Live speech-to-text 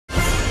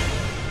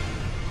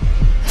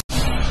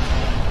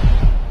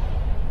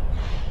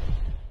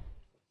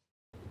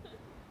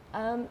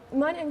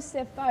My name's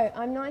Steph Bowe.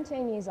 I'm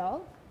 19 years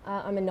old.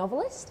 I'm a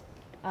novelist.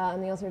 I'm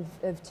the author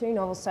of 2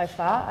 novels so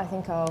far. I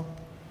think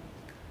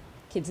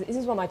kids, this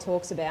is what my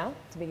talk's about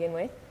to begin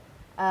with.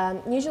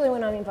 Usually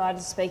when I'm invited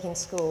to speak in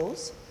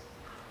schools,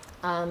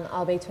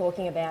 I'll be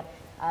talking about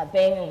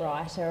being a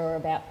writer or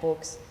about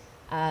books.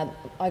 I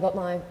got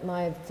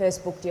my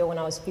first book deal when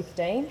I was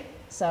 15,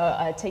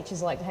 so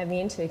teachers like to have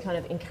me in to kind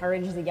of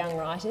encourage the young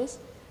writers.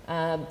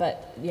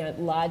 But you know,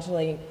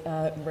 largely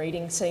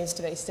reading seems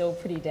to be still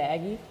pretty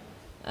daggy.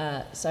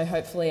 So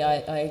hopefully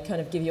I kind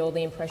of give you all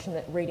the impression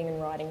that reading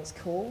and writing is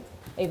cool,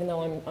 even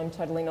though I'm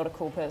totally not a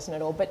cool person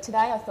at all. But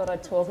today I thought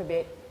I'd talk a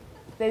bit.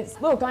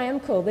 Look, I am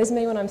cool. There's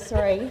me when I'm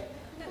 3.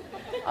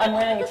 I'm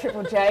wearing a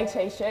Triple J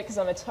t-shirt because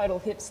I'm a total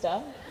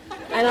hipster.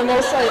 And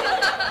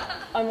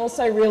I'm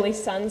also really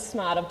sun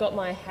smart. I've got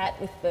my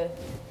hat with the,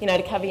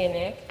 to cover your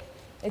neck.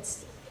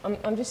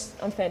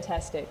 I'm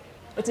fantastic.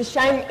 It's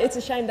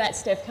a shame that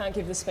Steph can't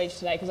give the speech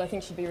today because I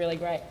think she'd be really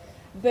great.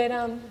 But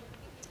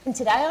and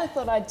today I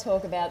thought I'd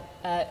talk about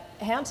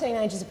how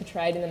teenagers are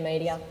portrayed in the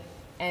media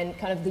and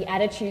kind of the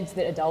attitudes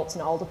that adults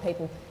and older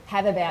people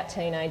have about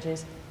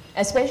teenagers,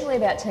 especially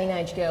about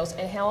teenage girls,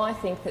 and how I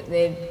think that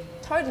they're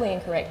totally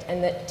incorrect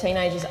and that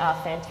teenagers are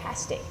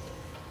fantastic.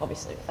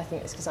 Obviously, I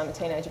think it's because I'm a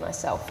teenager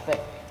myself,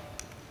 but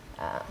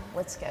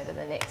let's go to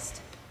the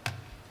next.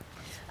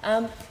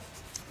 I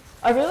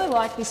really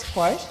like this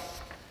quote.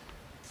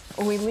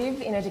 We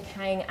live in a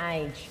decaying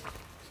age.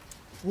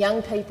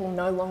 Young people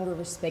no longer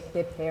respect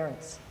their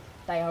parents.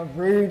 They are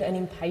rude and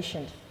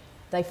impatient.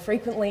 They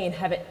frequently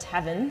inhabit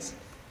taverns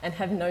and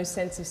have no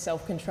sense of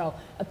self-control.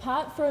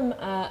 Apart from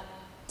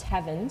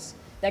taverns,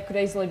 that could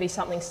easily be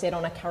something said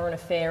on a current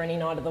affair any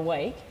night of the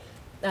week.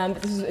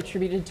 But this is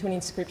attributed to an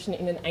inscription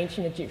in an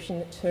ancient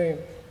Egyptian tomb,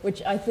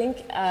 which I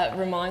think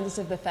reminds us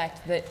of the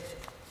fact that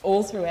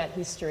all throughout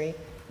history,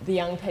 the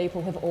young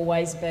people have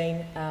always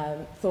been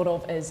thought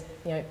of as,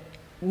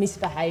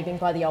 misbehaving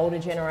by the older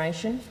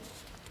generation,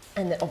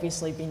 and that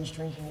obviously binge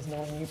drinking is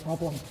not a new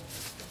problem.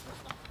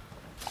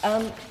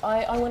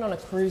 I went on a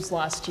cruise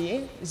last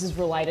year. This is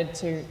related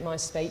to my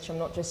speech. I'm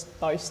not just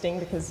boasting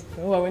because,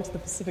 I went to the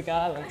Pacific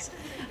Islands.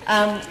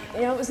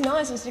 It was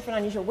nice, it was different,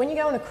 unusual. When you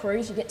go on a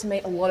cruise, you get to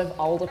meet a lot of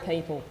older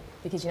people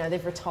because,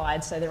 they've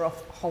retired, so they're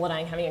off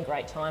holidaying, having a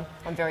great time.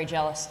 I'm very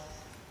jealous.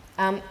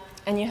 And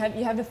you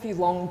have a few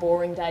long,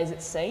 boring days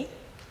at sea.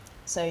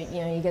 So,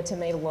 you get to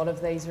meet a lot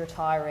of these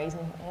retirees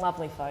and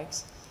lovely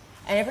folks.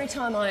 And every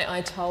time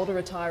I told a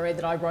retiree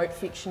that I wrote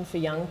fiction for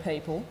young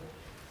people,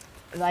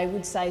 they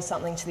would say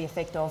something to the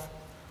effect of,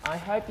 "I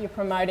hope you're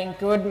promoting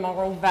good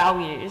moral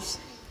values.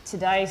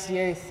 Today's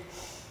youth,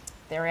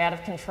 they're out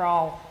of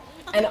control."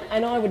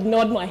 And I would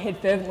nod my head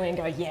fervently and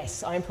go,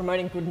 "Yes, I am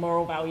promoting good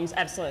moral values,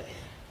 absolutely."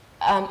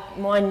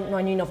 My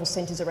new novel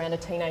centres around a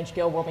teenage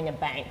girl robbing a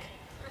bank.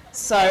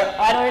 So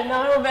I don't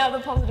know about the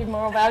positive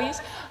moral values.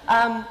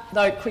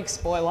 Though, quick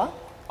spoiler,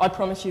 I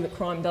promise you that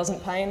crime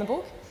doesn't pay in the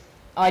book.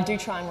 I do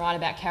try and write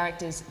about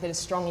characters that are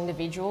strong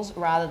individuals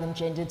rather than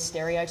gendered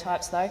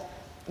stereotypes though,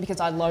 because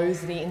I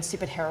loathe the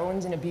insipid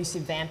heroines and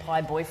abusive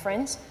vampire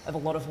boyfriends of a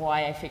lot of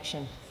YA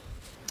fiction.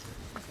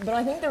 But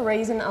I think the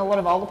reason a lot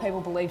of older people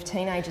believe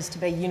teenagers to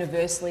be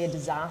universally a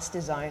disaster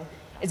zone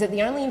is that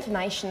the only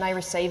information they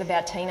receive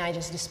about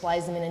teenagers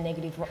displays them in a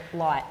negative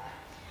light.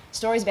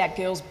 Stories about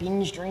girls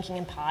binge drinking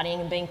and partying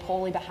and being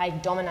poorly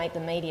behaved dominate the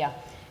media,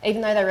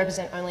 even though they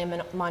represent only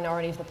a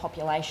minority of the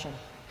population.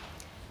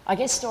 I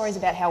guess stories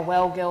about how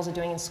well girls are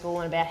doing in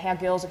school and about how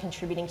girls are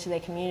contributing to their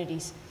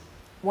communities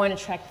won't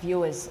attract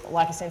viewers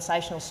like a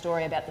sensational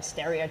story about the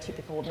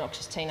stereotypical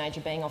obnoxious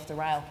teenager being off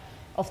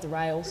the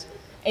rails,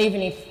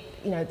 even if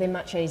they're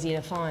much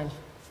easier to find.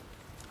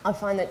 I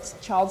find that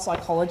child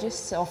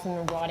psychologists are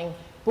often writing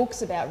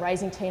books about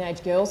raising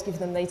teenage girls, give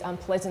them these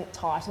unpleasant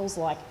titles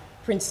like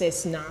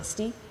Princess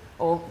Nasty,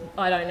 or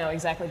I don't know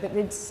exactly, but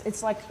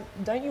it's like,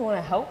 don't you want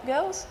to help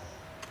girls?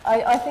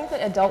 I think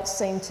that adults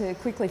seem to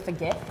quickly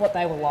forget what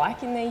they were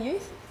like in their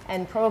youth,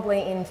 and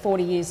probably in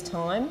 40 years'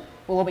 time,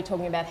 we'll all be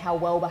talking about how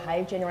well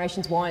behaved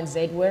generations Y and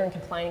Z were and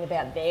complaining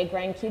about their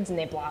grandkids and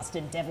their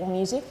blasted devil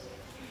music.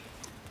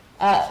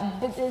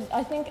 But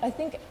I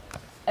think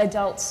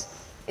adults,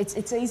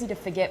 it's easy to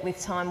forget with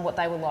time what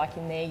they were like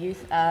in their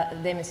youth,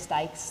 their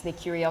mistakes, their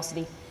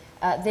curiosity,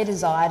 their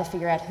desire to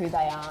figure out who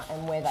they are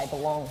and where they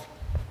belong.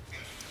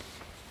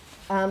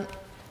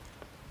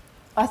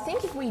 I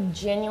think if we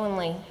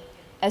genuinely,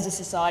 as a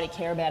society,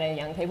 care about our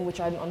young people, which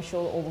I'm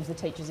sure all of the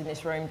teachers in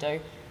this room do,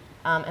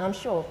 and I'm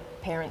sure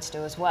parents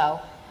do as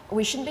well,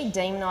 we shouldn't be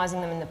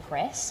demonising them in the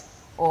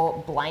press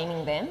or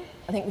blaming them.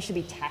 I think we should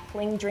be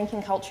tackling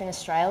drinking culture in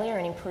Australia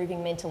and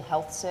improving mental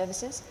health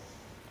services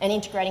and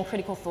integrating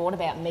critical thought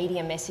about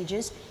media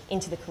messages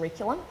into the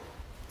curriculum.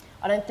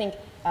 I don't think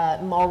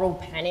moral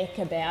panic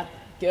about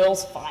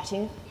girls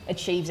fighting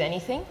achieves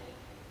anything.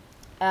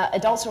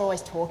 Adults are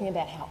always talking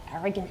about how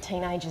arrogant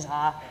teenagers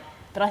are,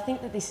 but I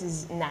think that this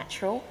is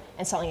natural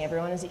and something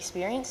everyone has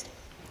experienced.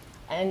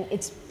 And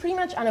it's pretty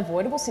much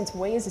unavoidable since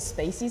we as a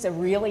species are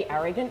really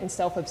arrogant and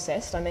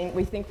self-obsessed. I mean,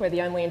 we think we're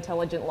the only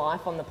intelligent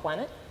life on the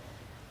planet.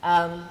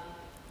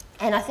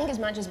 And I think as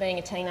much as being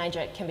a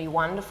teenager can be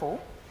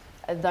wonderful,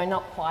 though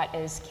not quite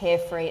as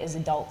carefree as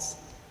adults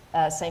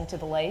seem to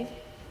believe,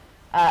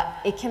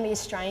 it can be a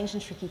strange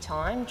and tricky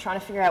time trying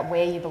to figure out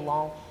where you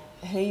belong,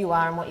 who you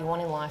are and what you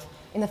want in life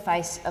in the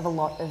face of a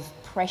lot of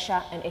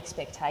pressure and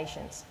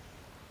expectations.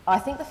 I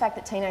think the fact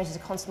that teenagers are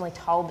constantly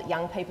told that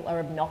young people are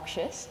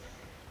obnoxious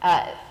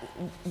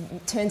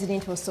turns it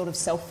into a sort of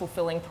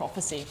self-fulfilling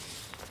prophecy.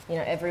 You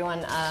know,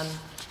 everyone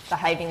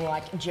behaving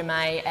like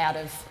Jemay out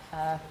of,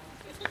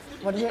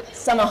 what is it?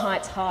 Summer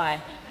Heights High.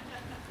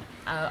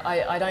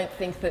 I don't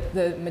think that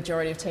the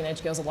majority of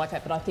teenage girls are like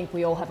that, but I think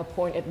we all have a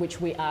point at which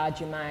we are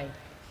Jemay.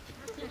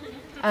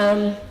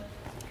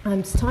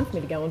 It's time for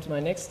me to go on to my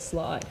next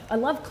slide. I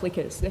love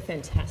clickers, they're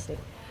fantastic.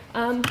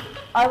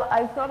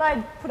 I thought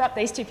I'd put up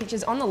these two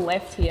pictures. On the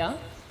left here,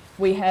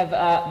 we have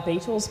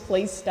Beatles,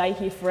 Please Stay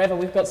Here Forever.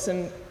 We've got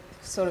some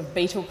sort of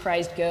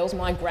Beatle-crazed girls.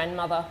 My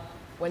grandmother,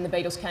 when the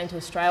Beatles came to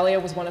Australia,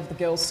 was one of the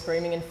girls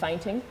screaming and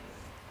fainting.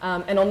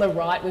 And on the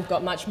right, we've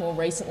got much more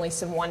recently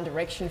some One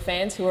Direction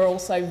fans who are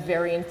also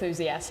very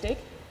enthusiastic.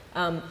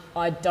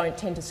 I don't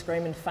tend to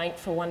scream and faint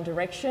for One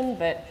Direction,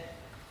 but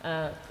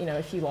you know,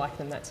 if you like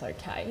them, that's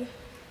okay.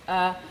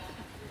 And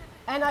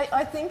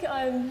I think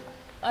I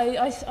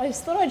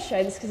just thought I'd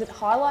show this because it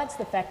highlights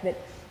the fact that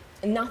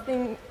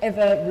nothing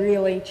ever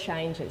really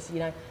changes. You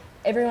know,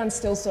 everyone's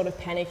still sort of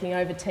panicking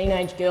over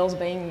teenage girls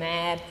being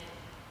mad,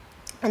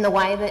 and the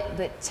way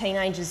that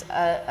teenagers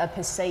are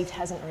perceived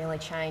hasn't really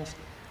changed.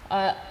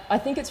 I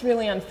think it's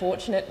really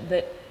unfortunate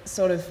that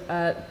sort of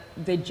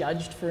they're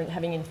judged for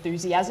having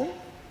enthusiasm.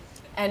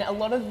 And a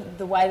lot of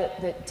the way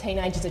that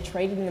teenagers are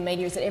treated in the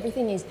media is that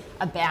everything is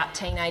about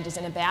teenagers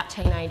and about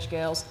teenage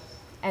girls,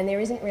 and there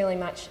isn't really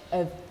much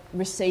of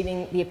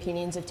receiving the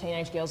opinions of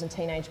teenage girls and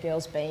teenage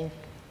girls being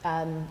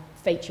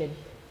featured.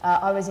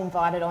 I was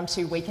invited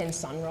onto Weekend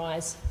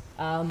Sunrise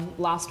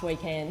last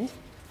weekend.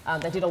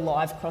 They did a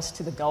live cross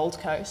to the Gold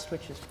Coast,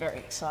 which was very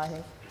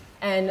exciting.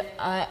 And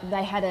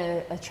they had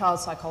a child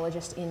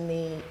psychologist in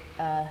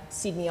the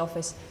Sydney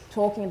office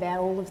talking about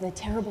all of the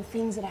terrible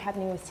things that are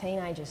happening with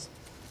teenagers.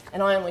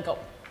 And I only got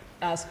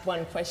asked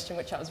one question,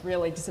 which I was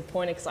really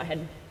disappointed because I had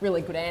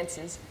really good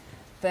answers.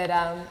 But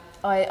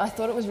I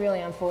thought it was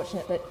really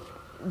unfortunate that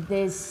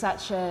there's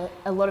such a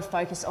lot of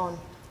focus on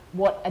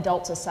what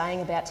adults are saying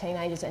about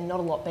teenagers and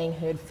not a lot being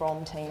heard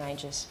from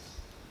teenagers.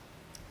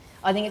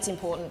 I think it's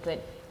important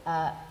that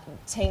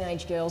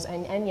teenage girls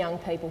and young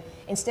people,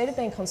 instead of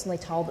being constantly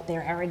told that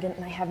they're arrogant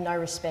and they have no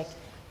respect,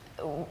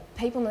 young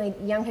people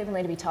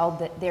need to be told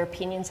that their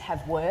opinions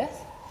have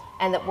worth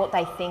and that what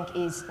they think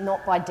is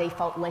not by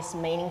default less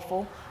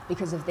meaningful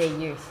because of their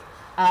youth.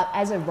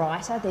 As a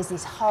writer, there's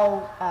this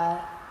whole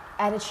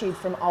attitude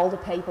from older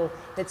people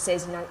that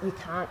says, you know, you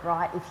can't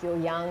write if you're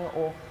young,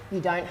 or you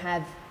don't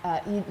have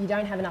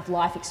enough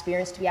life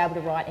experience to be able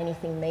to write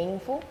anything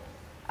meaningful.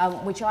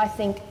 Which I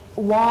think,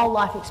 while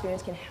life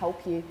experience can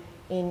help you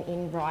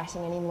in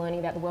writing and in learning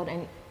about the world,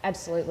 and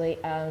absolutely,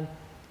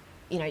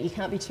 you know, you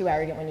can't be too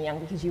arrogant when you're young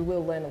because you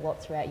will learn a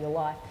lot throughout your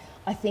life.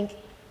 I think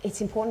it's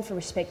important for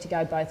respect to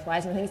go both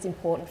ways, and I think it's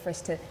important for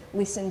us to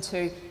listen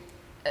to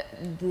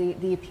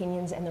the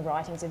opinions and the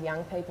writings of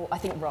young people. I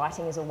think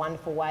writing is a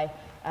wonderful way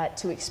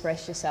to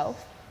express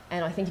yourself,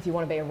 and I think if you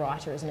want to be a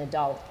writer as an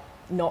adult,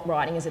 not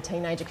writing as a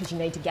teenager because you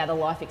need to gather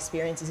life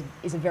experience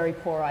is a very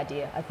poor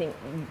idea. I think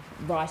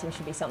writing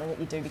should be something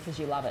that you do because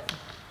you love it.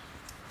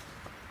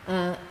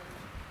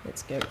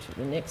 Let's go to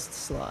the next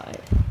slide.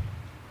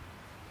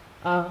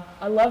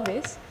 I love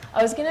this.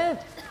 I was going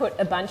to put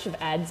a bunch of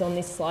ads on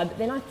this slide, but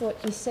then I thought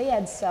you see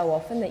ads so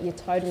often that you're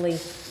totally,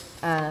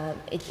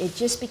 it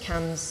just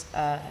becomes,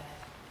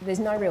 there's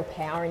no real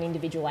power in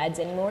individual ads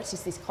anymore. It's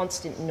just this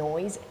constant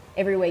noise.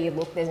 Everywhere you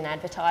look, there's an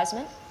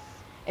advertisement.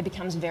 It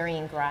becomes very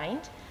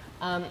ingrained.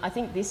 I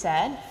think this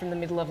ad from the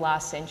middle of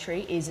last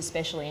century is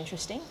especially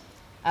interesting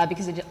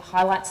because it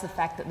highlights the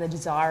fact that the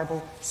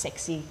desirable,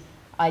 sexy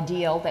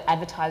ideal that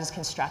advertisers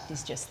construct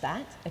is just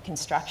that, a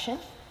construction.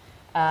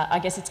 I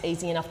guess it's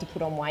easy enough to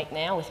put on weight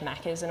now with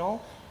Maccas and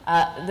all,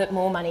 that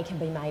more money can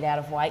be made out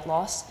of weight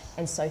loss,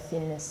 and so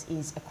thinness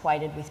is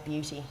equated with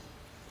beauty.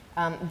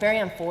 Very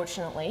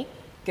unfortunately,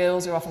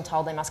 girls are often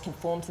told they must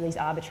conform to these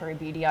arbitrary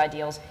beauty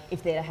ideals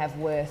if they're to have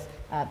worth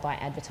by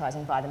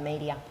advertising by the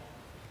media.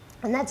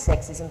 And that's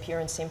sexism, pure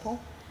and simple.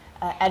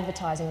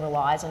 Advertising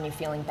relies on you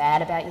feeling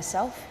bad about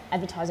yourself.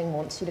 Advertising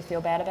wants you to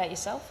feel bad about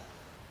yourself,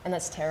 and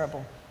that's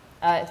terrible.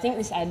 I think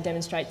this ad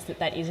demonstrates that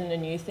that isn't a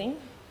new thing.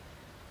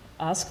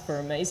 Ask for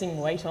amazing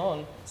weight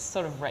on. It's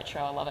sort of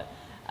retro, I love it.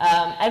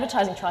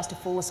 Advertising tries to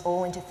fool us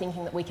all into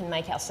thinking that we can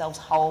make ourselves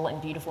whole and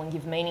beautiful and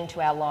give meaning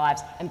to our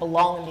lives and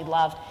belong and be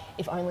loved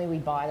if only we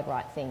buy the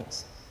right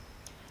things.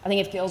 I think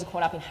if girls are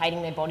caught up in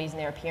hating their bodies and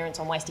their appearance,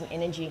 on wasting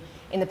energy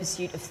in the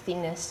pursuit of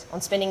thinness,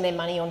 on spending their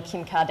money on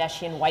Kim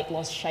Kardashian weight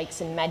loss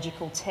shakes and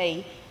magical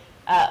tea,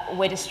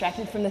 we're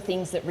distracted from the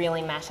things that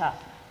really matter.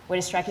 We're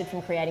distracted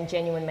from creating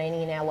genuine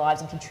meaning in our lives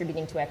and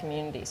contributing to our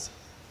communities.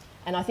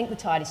 And I think the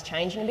tide is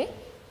changing a bit.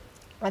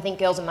 I think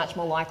girls are much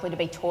more likely to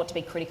be taught to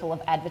be critical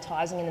of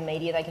advertising and the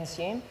media they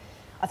consume.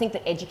 I think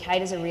that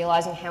educators are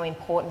realising how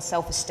important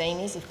self-esteem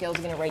is if girls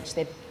are going to reach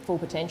their full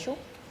potential.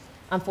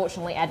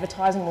 Unfortunately,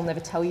 advertising will never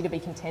tell you to be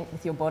content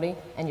with your body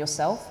and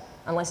yourself,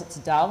 unless it's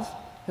Dove,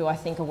 who I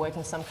think are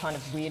working some kind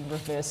of weird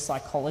reverse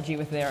psychology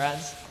with their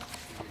ads.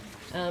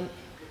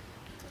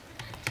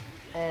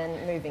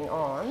 And moving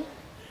on,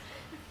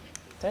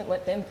 don't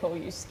let them call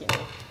you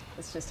skinny.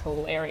 It's just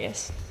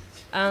hilarious.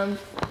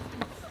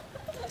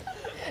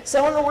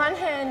 So on the one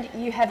hand,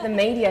 you have the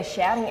media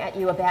shouting at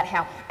you about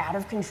how out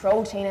of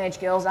control teenage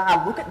girls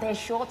are. Look at their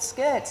short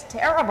skirts,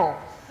 terrible.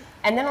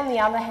 And then on the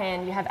other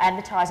hand, you have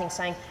advertising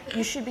saying,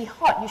 you should be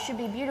hot, you should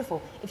be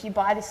beautiful. If you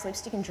buy this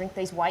lipstick and drink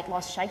these weight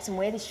loss shakes and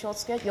wear this short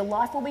skirt, your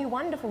life will be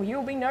wonderful.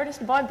 You'll be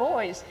noticed by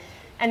boys.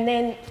 And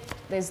then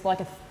there's like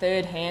a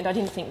third hand, I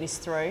didn't think this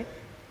through,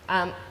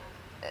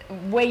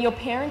 where your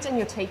parents and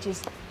your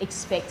teachers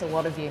expect a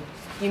lot of you.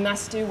 You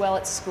must do well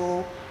at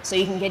school so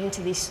you can get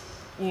into this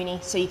uni,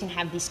 so you can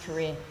have this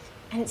career.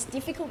 And it's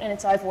difficult and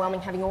it's overwhelming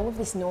having all of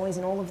this noise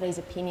and all of these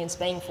opinions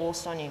being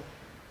forced on you.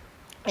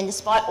 And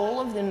despite all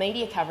of the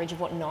media coverage of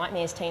what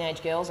nightmares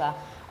teenage girls are,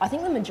 I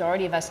think the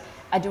majority of us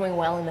are doing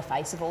well in the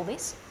face of all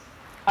this.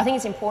 I think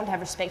it's important to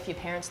have respect for your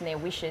parents and their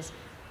wishes,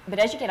 but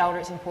as you get older,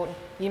 it's important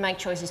you make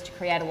choices to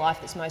create a life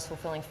that's most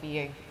fulfilling for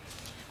you.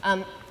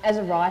 As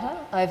a writer,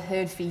 I've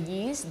heard for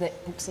years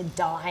that books are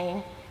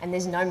dying and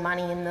there's no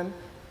money in them.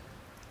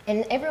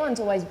 And everyone's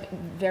always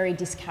very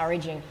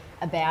discouraging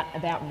about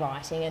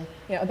writing and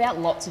about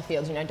lots of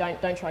fields.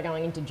 Don't try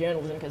going into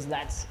journalism because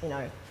that's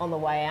on the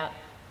way out.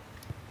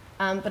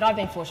 But I've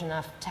been fortunate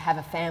enough to have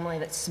a family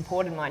that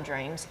supported my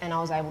dreams, and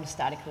I was able to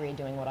start a career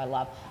doing what I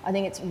love. I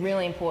think it's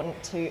really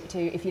important to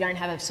if you don't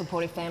have a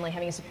supportive family,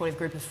 having a supportive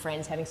group of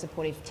friends, having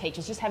supportive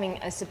teachers, just having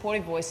a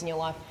supportive voice in your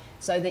life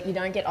so that you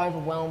don't get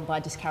overwhelmed by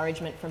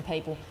discouragement from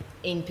people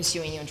in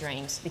pursuing your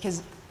dreams.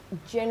 Because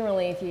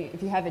generally,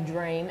 if you have a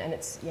dream and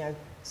it's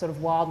sort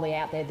of wildly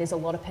out there, there's a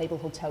lot of people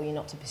who'll tell you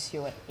not to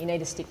pursue it. You need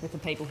to stick with the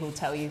people who'll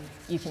tell you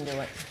you can do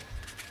it.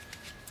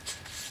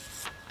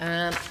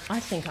 I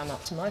think I'm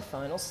up to my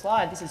final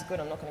slide. This is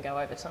good, I'm not going to go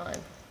over time.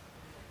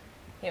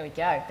 Here we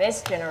go,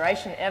 best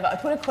generation ever. I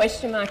put a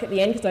question mark at the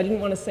end because I didn't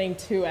want to seem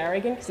too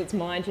arrogant because it's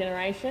my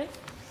generation.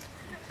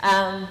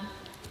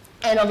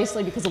 And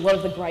obviously because a lot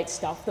of the great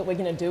stuff that we're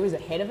going to do is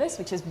ahead of us,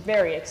 which is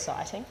very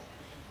exciting.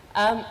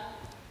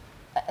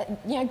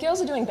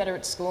 Girls are doing better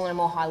at school and are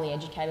more highly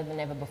educated than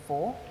ever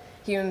before.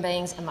 Human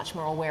beings are much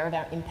more aware of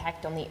our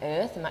impact on the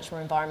earth and much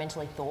more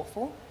environmentally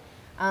thoughtful.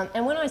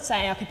 And when I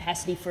say our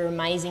capacity for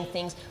amazing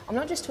things, I'm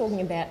not just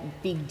talking about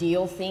big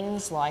deal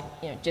things like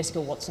Jessica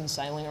Watson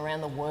sailing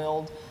around the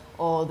world,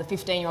 or the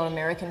 15-year-old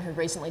American who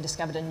recently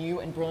discovered a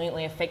new and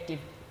brilliantly effective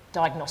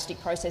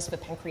diagnostic process for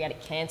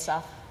pancreatic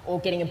cancer, or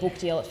getting a book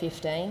deal at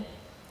 15.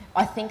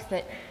 I think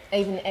that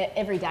even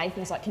everyday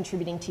things like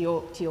contributing to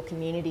your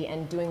community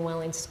and doing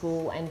well in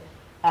school and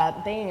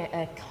being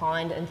a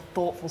kind and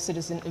thoughtful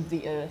citizen of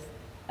the earth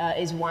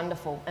is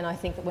wonderful. And I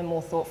think that we're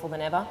more thoughtful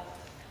than ever.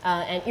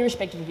 And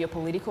irrespective of your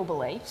political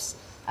beliefs,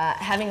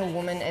 having a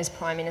woman as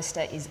Prime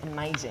Minister is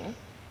amazing.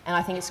 And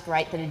I think it's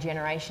great that a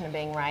generation are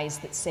being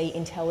raised that see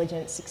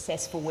intelligent,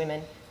 successful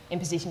women in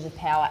positions of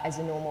power as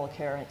a normal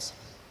occurrence.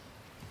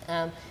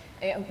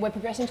 We're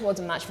progressing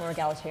towards a much more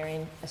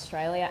egalitarian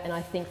Australia, and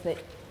I think that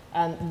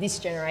this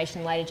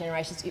generation, later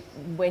generations,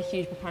 we're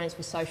huge proponents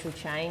for social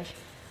change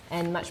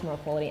and much more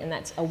equality, and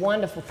that's a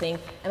wonderful thing.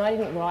 And I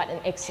didn't write an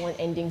excellent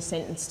ending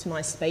sentence to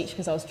my speech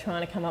because I was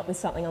trying to come up with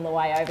something on the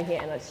way over here,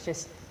 and it's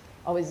just,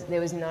 there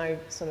was no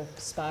sort of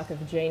spark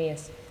of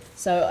genius.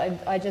 So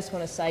I just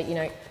want to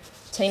say,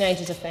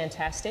 teenagers are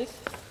fantastic,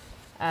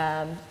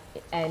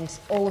 and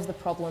all of the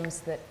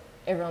problems that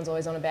everyone's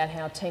always on about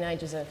how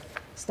teenagers are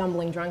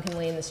stumbling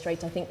drunkenly in the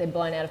streets, I think they're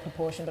blown out of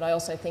proportion, but I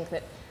also think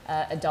that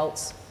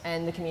adults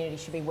and the community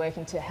should be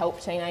working to help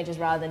teenagers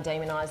rather than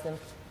demonise them.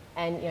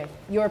 And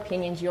your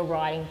opinions, your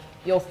writing,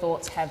 your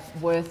thoughts have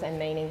worth and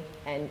meaning,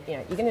 and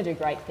you're going to do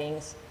great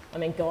things. I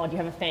mean, God, you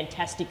have a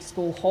fantastic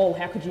school hall.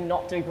 How could you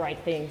not do great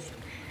things?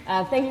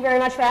 Thank you very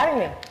much for having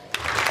me.